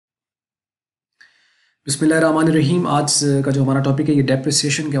बिस्मिल्लाहिर्रहमानिर्रहीम। आज का जो हमारा टॉपिक है ये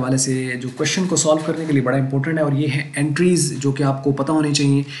डेप्रिसिएशन के हवाले से जो क्वेश्चन को सॉल्व करने के लिए बड़ा इंपॉर्टेंट है और ये है एंट्रीज़ जो कि आपको पता होनी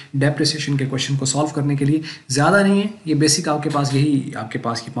चाहिए डेप्रिसिएशन के क्वेश्चन को सॉल्व करने के लिए। ज़्यादा नहीं है, ये बेसिक आपके पास आपके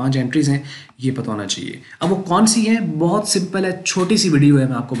पास की 5 एंट्रीज़ हैं, ये पता होना चाहिए। अब वो कौन सी है, बहुत सिंपल है, छोटी सी वीडियो है,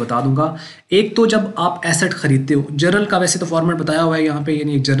 मैं आपको बता दूंगा। एक तो जब आप एसेट खरीदते हो, जर्नल का वैसे तो फॉर्मेट बताया हुआ है यहाँ पे,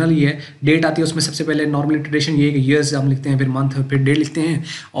 यानी एक जर्नल ही है, डेट आती है उसमें सबसे पहले नॉर्मली ट्रेडिशन ये है कि ईयर्स हम लिखते हैं, फिर मंथ, फिर डेट लिखते हैं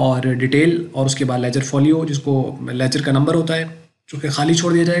और डिटेल, और उसके बाद लेजर फॉलियो जिसको लेजर का नंबर होता है जो कि खाली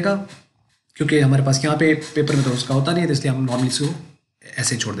छोड़ दिया जाएगा क्योंकि हमारे पास यहाँ पे पेपर में तो उसका होता नहीं है, तो इसलिए हम नॉर्मली इसको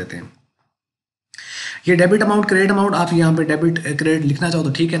ऐसे छोड़ देते हैं। ये डेबिट अमाउंट, क्रेडिट अमाउंट, आप यहाँ पे डेबिट क्रेडिट लिखना चाहो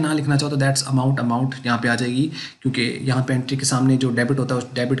तो ठीक है, ना लिखना चाहो तो दैट्स अमाउंट यहाँ पे आ जाएगी, क्योंकि यहाँ पे एंट्री के सामने जो डेबिट होता है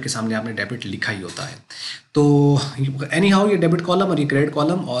उस डेबिट के सामने आपने डेबिट लिखा ही होता है। तो एनी हाउ ये डेबिट कॉलम और ये क्रेडिट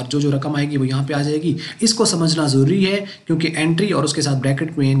कॉलम और जो रकम आएगी वो यहाँ पे आ जाएगी। इसको समझना ज़रूरी है क्योंकि एंट्री और उसके साथ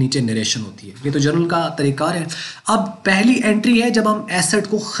ब्रैकेट में नीचे नरेशन होती है। ये तो जर्नल का तरीक़ार है। अब पहली एंट्री है जब हम एसेट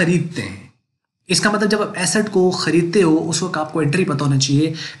को ख़रीदते हैं। इसका मतलब जब आप एसेट को खरीदते हो उस वक्त आपको एंट्री पता होना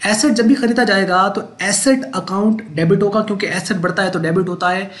चाहिए। एसेट जब भी खरीदा जाएगा तो एसेट अकाउंट डेबिट होगा क्योंकि एसेट बढ़ता है तो डेबिट होता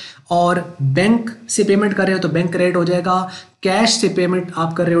है, और बैंक से पेमेंट कर रहे हो तो बैंक क्रेडिट हो जाएगा। कैश से पेमेंट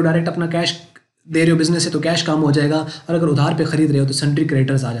आप कर रहे हो, डायरेक्ट अपना कैश दे रहे हो बिजनेस से, तो कैश कम हो जाएगा, और अगर उधार पे खरीद रहे हो तो सन्ड्री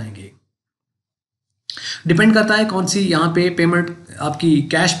क्रेडिटर्स आ जाएंगे। डिपेंड करता है कौन सी यहाँ पे पेमेंट आपकी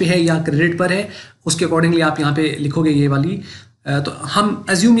कैश पे है या क्रेडिट पर है, उसके अकॉर्डिंगली आप यहाँ पे लिखोगे ये वाली। तो हम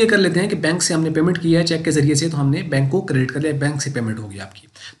एज्यूम ये कर लेते हैं कि बैंक से हमने पेमेंट किया है चेक के जरिए से, तो हमने बैंक को क्रेडिट कर लिया, बैंक से पेमेंट होगी आपकी,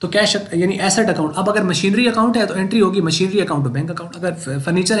 तो कैश यानी एसेट अकाउंट। अब अगर मशीनरी अकाउंट है तो एंट्री होगी machinery account to bank account, अगर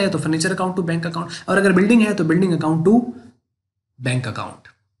फर्नीचर है तो furniture account to bank account, और अगर बिल्डिंग है तो building account to bank account.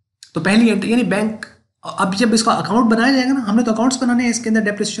 तो पहली एंट्री यानी बैंक। अब जब इसका अकाउंट बनाया जाएगा ना, हमने तो अकाउंट्स बनाने हैं इसके अंदर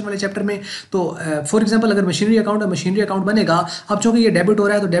डेप्रिसिएशन वाले चैप्टर में, तो फॉर एग्जांपल अगर मशीनरी अकाउंट है, मशीनरी अकाउंट बनेगा। अब चूंकि ये डेबिट हो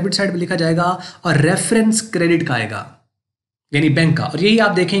रहा है तो डेबिट साइड पे लिखा जाएगा और रेफरेंस क्रेडिट का आएगा यानी बैंक का, और यही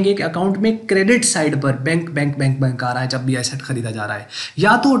आप देखेंगे कि अकाउंट में क्रेडिट साइड पर बैंक बैंक बैंक बैंक आ रहा है जब भी एसेट खरीदा जा रहा है।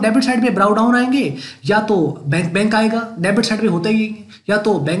 या तो डेबिट साइड पे ब्राउ डाउन आएंगे, या तो बैंक बैंक आएगा, डेबिट साइड पे होता ही है, या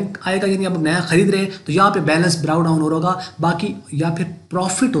तो बैंक आएगा यानी आप नया खरीद रहे हैं तो यहाँ पे बैलेंस ब्राउ डाउन हो रहा होगा बाकी, या फिर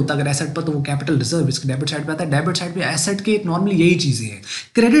प्रॉफिट होता अगर एसेट पर तो वो कैपिटल रिजर्व इसके डेबिट साइड पे आता है। डेबिट साइड पे एसेट के नॉर्मली यही चीज़ें हैं।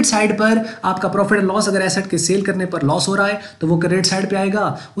 क्रेडिट साइड पर आपका प्रॉफिट एंड लॉस, अगर एसेट के सेल करने पर लॉस हो रहा है तो वो क्रेडिट साइड पे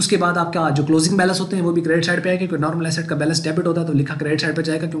आएगा। उसके बाद आपका जो क्लोजिंग बैलेंस होते हैं वो भी क्रेडिट साइड पे आएगा, क्योंकि नॉर्मल एसेट का बैलेंस डेबिट होता है तो लिखा क्रेडिट साइड पर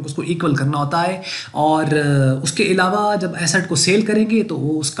जाएगा क्योंकि उसको इक्वल करना होता है। और उसके अलावा जब एसेट को सेल करेंगे तो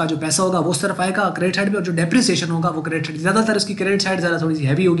वो उसका जो पैसा होगा वो उस तरफ आएगा क्रेडिट साइड पे, और जो डेप्रिसिएशन होगा वो क्रेडिट साइड, ज़्यादातर उसकी क्रेडिट साइड ज़्यादा थोड़ी सी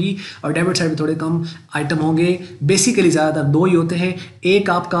हैवी होगी और डेबिट साइड पे थोड़े कम आइटम होंगे। बेसिकली ज़्यादातर दो ही होते हैं, एक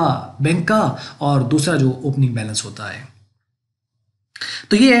आपका बैंक का और दूसरा जो ओपनिंग बैलेंस होता है।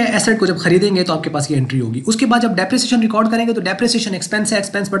 तो ये है एसेट को जब खरीदेंगे तो आपके पास ये एंट्री होगी। उसके बाद जब डेप्रिसिएशन रिकॉर्ड करेंगे तो डेप्रिसिएशन एक्सपेंस है,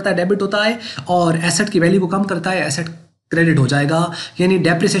 एक्सपेंस बढ़ता है डेबिट होता है, और एसेट की वैल्यू को कम करता है, एसेट क्रेडिट हो जाएगा, यानी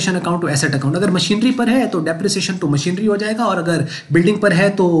depreciation account to asset account. अगर मशीनरी पर है तो डेप्रिसिएशन टू मशीनरी हो जाएगा, और अगर बिल्डिंग पर है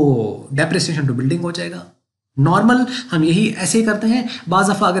तो डेप्रिसिएशन टू बिल्डिंग हो जाएगा। नॉर्मल हम यही ऐसे ही करते हैं। बाज़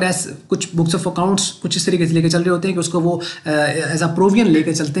दफ़ा अगर ऐसे कुछ बुक्स ऑफ अकाउंट्स कुछ इस तरीके से लेके चल रहे होते हैं कि उसको वो एज अ प्रोविजन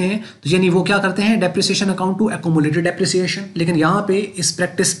लेके चलते हैं, तो यानी वो क्या करते हैं depreciation account to accumulated depreciation. लेकिन यहाँ पे इस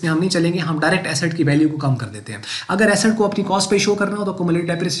प्रैक्टिस में हम नहीं चलेंगे, हम डायरेक्ट एसेट की वैल्यू को कम कर देते हैं। अगर एसेट को अपनी कॉस्ट पे शो करना हो तो एक्यूमुलेटेड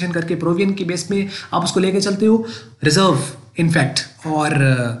डेप्रिसिएशन करके प्रोविजन की बेस में आप उसको लेके चलते हो, रिजर्व इनफैक्ट, और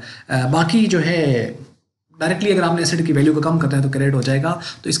बाकी जो है डायरेक्टली अगर आपने एसेट की वैल्यू को कम करना है तो क्रेडिट हो जाएगा।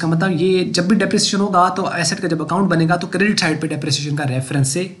 तो इसका मतलब ये जब भी डेप्रिसिएशन होगा तो एसेट का जब अकाउंट बनेगा तो क्रेडिट साइड पे डेप्रिसिएशन का रेफरेंस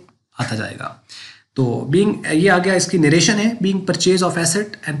से आता जाएगा। तो बीइंग ये आ गया, इसकी नरेशन है, being purchase of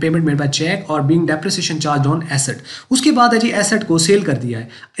asset and payment made by check, और being depreciation charge on asset. उसके बाद है जी एसेट को सेल कर दिया है,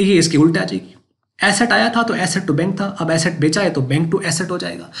 ये इसके उल्टा आ जाएगी। एसेट आया था तो एसेट टू बैंक था, अब एसेट बेचा है तो बैंक टू एसेट हो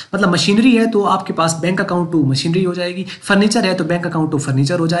जाएगा। मतलब मशीनरी है तो आपके पास बैंक अकाउंट टू मशीनरी हो जाएगी, फर्नीचर है तो बैंक अकाउंट टू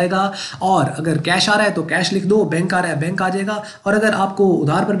फर्नीचर हो जाएगा, और अगर कैश आ रहा है तो कैश लिख दो, बैंक आ रहा है बैंक आ जाएगा, और अगर आपको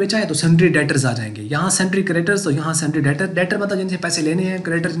उधार पर बेचा है तो सन्ड्री डेटर्स आ जाएंगे। यहाँ सन्ड्री क्रेडिटर्स तो यहाँ सन्ड्री डेटर, डेटर मतलब जिनसे पैसे लेने हैं,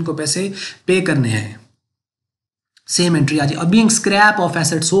 क्रेडिटर जिनको पैसे पे करने हैं। सेम एंट्री आ जाए। Being scrap of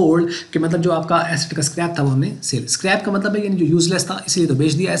asset sold, कि मतलब जो आपका एसेट का स्क्रैप था वो हमने सेल, स्क्रैप का मतलब है यानी जो यूजलेस था इसलिए तो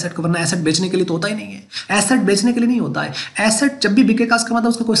बेच दिया एसेट को, वरना एसेट बेचने के लिए तो होता ही नहीं है। एसेट बेचने के लिए नहीं होता है, एसेट जब भी बिकेगा उसका मतलब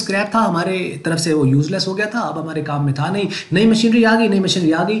उसका कोई स्क्रैप था हमारे तरफ से, वो यूजलेस हो गया था, अब हमारे काम में था नहीं, नई मशीनरी आ गई, नई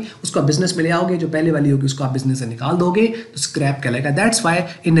मशीनरी आ गई, उसको आप बिजनेस में ले आओगे, जो पहले वाली होगी उसको आप बिजनेस से निकाल दोगे तो स्क्रैप कहलाएगा। That's why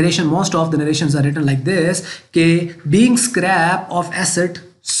in narration most of the narrations are written like this कि being scrap of asset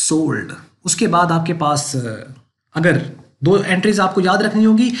sold. उसके बाद आपके पास अगर दो एंट्रीज आपको याद रखनी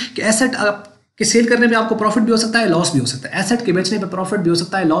होगी कि एसेट के सेल करने में आपको प्रॉफिट भी हो सकता है, लॉस भी हो सकता है। एसेट के बेचने पे प्रॉफिट भी हो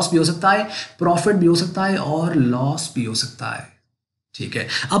सकता है, लॉस भी हो सकता है, प्रॉफिट भी हो सकता है और लॉस भी हो सकता है। ठीक है।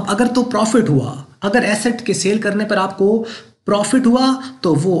 अब अगर तो प्रॉफिट हुआ, अगर एसेट के सेल करने पर आपको प्रॉफिट हुआ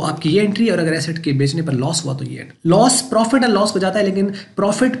तो वो आपकी ये एंट्री, और अगर एसेट के बेचने पर लॉस हुआ तो ये लॉस प्रॉफिट एंड लॉस को जाता है, लेकिन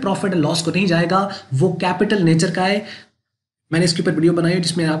प्रॉफिट एंड लॉस को नहीं जाएगा, वो कैपिटल नेचर का है। मैंने इसके ऊपर वीडियो बनाई है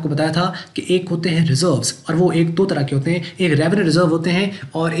जिसमें आपको बताया था कि एक होते हैं रिजर्व्स, और वो एक दो तरह के होते हैं, एक रेवेन्यू रिजर्व होते हैं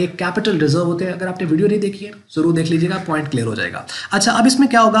और एक कैपिटल रिजर्व होते हैं। अगर आपने वीडियो नहीं देखी है जरूर देख लीजिएगा, पॉइंट क्लियर हो जाएगा। अच्छा, अब इसमें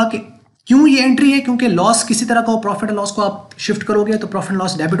क्या होगा कि क्यों ये एंट्री है, क्योंकि लॉस किसी तरह का हो, प्रॉफिट एंड लॉस को आप शिफ्ट करोगे तो प्रॉफिट एंड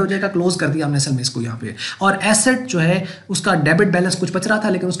लॉस डेबिट हो जाएगा, क्लोज कर दिया हमने असल में इसको यहाँ पे। और एसेट जो है उसका डेबिट बैलेंस कुछ बच रहा था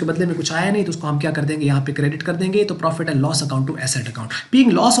लेकिन उसके बदले में कुछ आया नहीं, तो उसको हम क्या कर देंगे, यहाँ पे क्रेडिट कर देंगे, तो profit and loss account to asset account,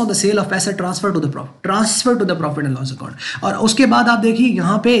 being loss on the cell of asset transfer to the profit and loss account. और उसके बाद आप देखिए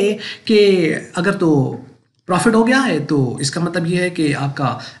यहाँ पे कि अगर तो प्रॉफिट हो गया है तो इसका मतलब ये है कि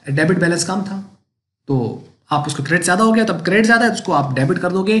आपका डेबिट बैलेंस कम था, तो आप उसको क्रेडिट ज़्यादा हो गया, तब क्रेडिट ज़्यादा है तो उसको आप डेबिट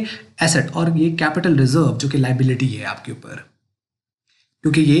कर दोगे एसेट, और ये कैपिटल रिजर्व जो कि लाइबिलिटी है आपके ऊपर,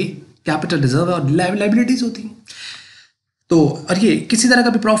 क्योंकि ये कैपिटल रिजर्व है और लाइबिलिटीज होती हैं। तो और ये किसी तरह का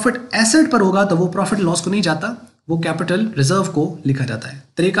भी प्रॉफिट एसेट पर होगा तो वो प्रॉफिट लॉस को नहीं जाता, वो कैपिटल रिजर्व को लिखा जाता है।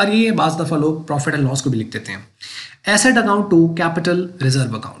 तरीका ये है, बाज़ दफ़ा लोग प्रॉफिट एंड लॉस को भी लिख देते हैं। Asset account to capital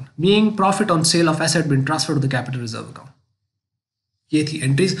reserve account, being profit on sale of asset being transfer to the capital reserve account. ये थी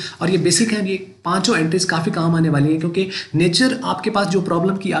एंट्रीज, और ये बेसिक है। ये पांचों एंट्रीज काफ़ी काम आने वाली हैं, क्योंकि नेचर आपके पास जो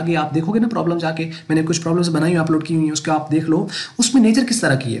प्रॉब्लम की आगे आप देखोगे ना, प्रॉब्लम जाके मैंने कुछ प्रॉब्लम्स बनाई हुई अपलोड की हुई हैं, उसको आप देख लो, उसमें नेचर किस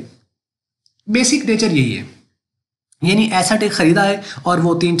तरह की है। बेसिक नेचर यही है, यानी एसेट एक खरीदा है और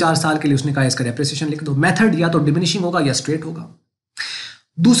वो 3-4 साल के लिए उसने कहा इसका डेप्रिसिएशन लिख दो। मेथड या तो डिमिनिशिंग होगा या स्ट्रेट होगा।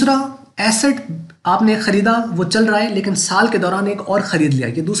 दूसरा, एसेट आपने खरीदा, वो चल रहा है, लेकिन साल के दौरान एक और खरीद लिया,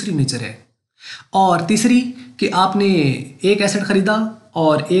 ये दूसरी नेचर है। और तीसरी कि आपने एक एसेट खरीदा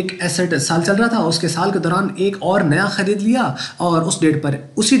और एक एसेट साल चल रहा था, उसके साल के दौरान एक और नया खरीद लिया और उस डेट पर,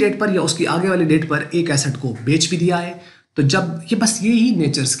 उसी डेट पर या उसकी आगे वाली डेट पर एक एसेट को बेच भी दिया है। तो जब ये बस यही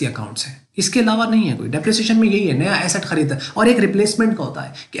नेचर्स के अकाउंट्स हैं, इसके अलावा नहीं है कोई। डेप्रिसिएशन में यही है, नया एसेट खरीदा, और एक रिप्लेसमेंट का होता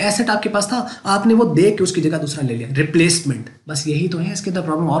है कि एसेट आपके पास था, आपने वो देख के उसकी जगह दूसरा ले लिया, रिप्लेसमेंट। बस यही तो है इसके अंदर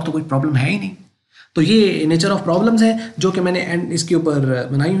प्रॉब्लम, और तो कोई प्रॉब्लम है ही नहीं। तो ये नेचर ऑफ प्रॉब्लम्स है जो कि मैंने इसके ऊपर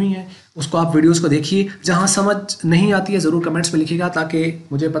बनाई हुई हैं, उसको आप वीडियोस को देखिए। जहां समझ नहीं आती है ज़रूर कमेंट्स में लिखिएगा ताकि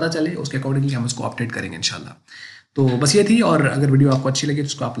मुझे पता चले, उसके अकॉर्डिंगली हम उसको अपडेट करेंगे इंशाल्लाह। तो बस ये थी, और अगर वीडियो आपको अच्छी लगी तो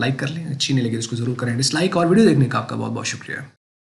उसको आप लाइक कर लें, अच्छी नहीं लगी तो उसको ज़रूर करें डिसलाइक, और वीडियो देखने का आपका बहुत बहुत शुक्रिया।